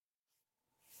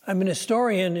I'm an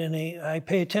historian, and I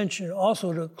pay attention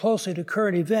also closely to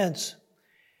current events.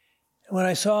 When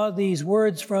I saw these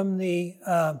words from the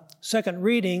second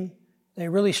reading, they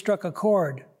really struck a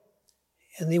chord.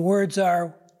 And the words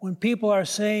are, when people are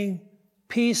saying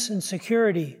peace and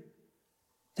security,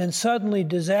 then suddenly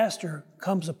disaster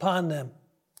comes upon them.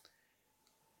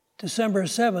 December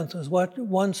 7th was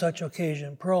one such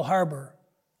occasion, Pearl Harbor.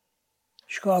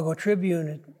 Chicago Tribune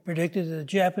had predicted that the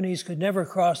Japanese could never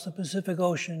cross the Pacific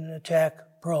Ocean and attack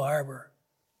Pearl Harbor.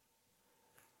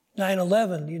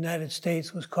 9/11, the United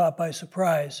States was caught by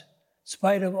surprise, in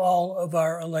spite of all of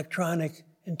our electronic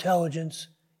intelligence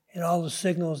and all the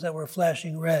signals that were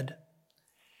flashing red.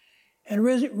 And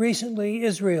recently,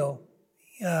 Israel,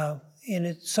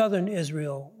 southern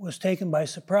Israel, was taken by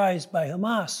surprise by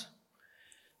Hamas.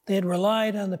 They had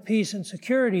relied on the peace and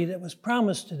security that was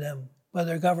promised to them by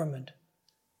their government,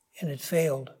 and it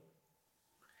failed.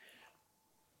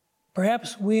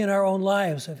 Perhaps we in our own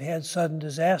lives have had sudden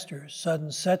disasters, sudden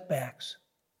setbacks,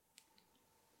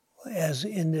 as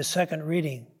in this second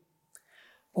reading.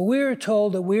 But we are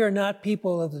told that we are not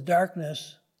people of the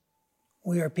darkness,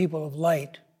 we are people of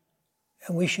light,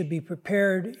 and we should be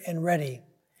prepared and ready.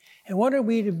 And what are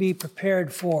we to be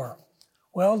prepared for?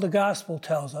 Well, the gospel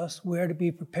tells us we are to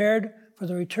be prepared for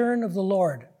the return of the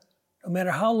Lord, no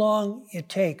matter how long it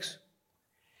takes.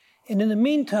 And in the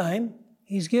meantime,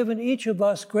 He's given each of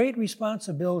us great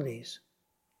responsibilities,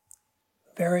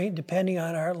 varying depending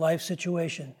on our life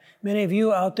situation. Many of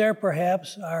you out there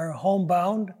perhaps are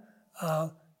homebound,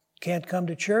 can't come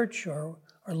to church, or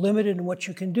are limited in what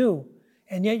you can do,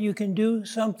 and yet you can do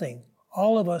something.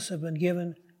 All of us have been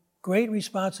given great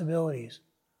responsibilities,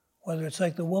 whether it's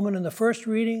like the woman in the first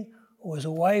reading, who was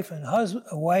a wife and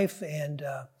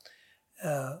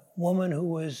woman who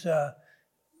was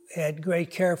had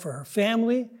great care for her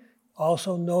family.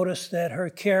 Also notice that her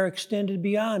care extended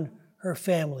beyond her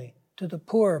family to the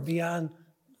poor beyond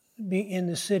in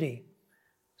the city.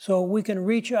 So we can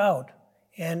reach out,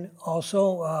 and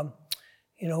also,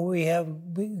 we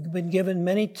have been given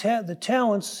many. The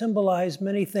talents symbolize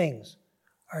many things: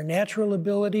 our natural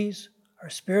abilities, our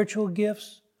spiritual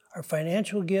gifts, our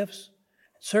financial gifts.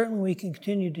 Certainly, we can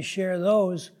continue to share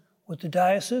those with the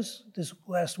diocese. This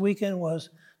last weekend was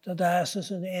the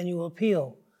diocesan annual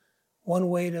appeal. One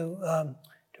way to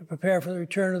prepare for the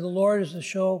return of the Lord is to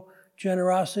show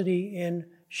generosity in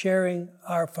sharing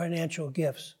our financial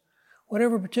gifts.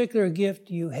 Whatever particular gift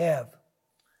you have,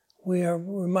 we are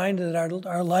reminded that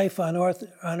our life on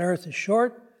earth is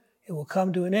short. It will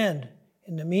come to an end.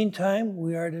 In the meantime,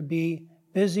 we are to be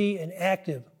busy and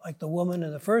active, like the woman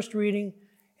in the first reading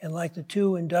and like the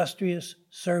two industrious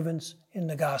servants in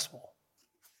the gospel.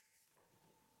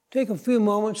 Take a few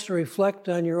moments to reflect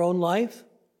on your own life.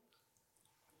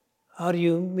 How do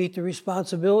you meet the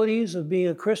responsibilities of being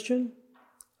a Christian,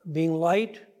 being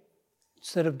light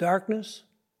instead of darkness?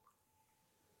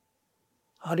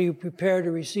 How do you prepare to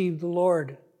receive the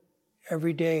Lord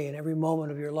every day and every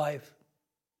moment of your life?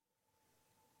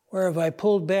 Where have I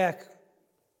pulled back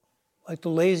like the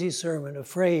lazy servant,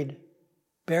 afraid,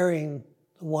 burying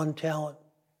the one talent?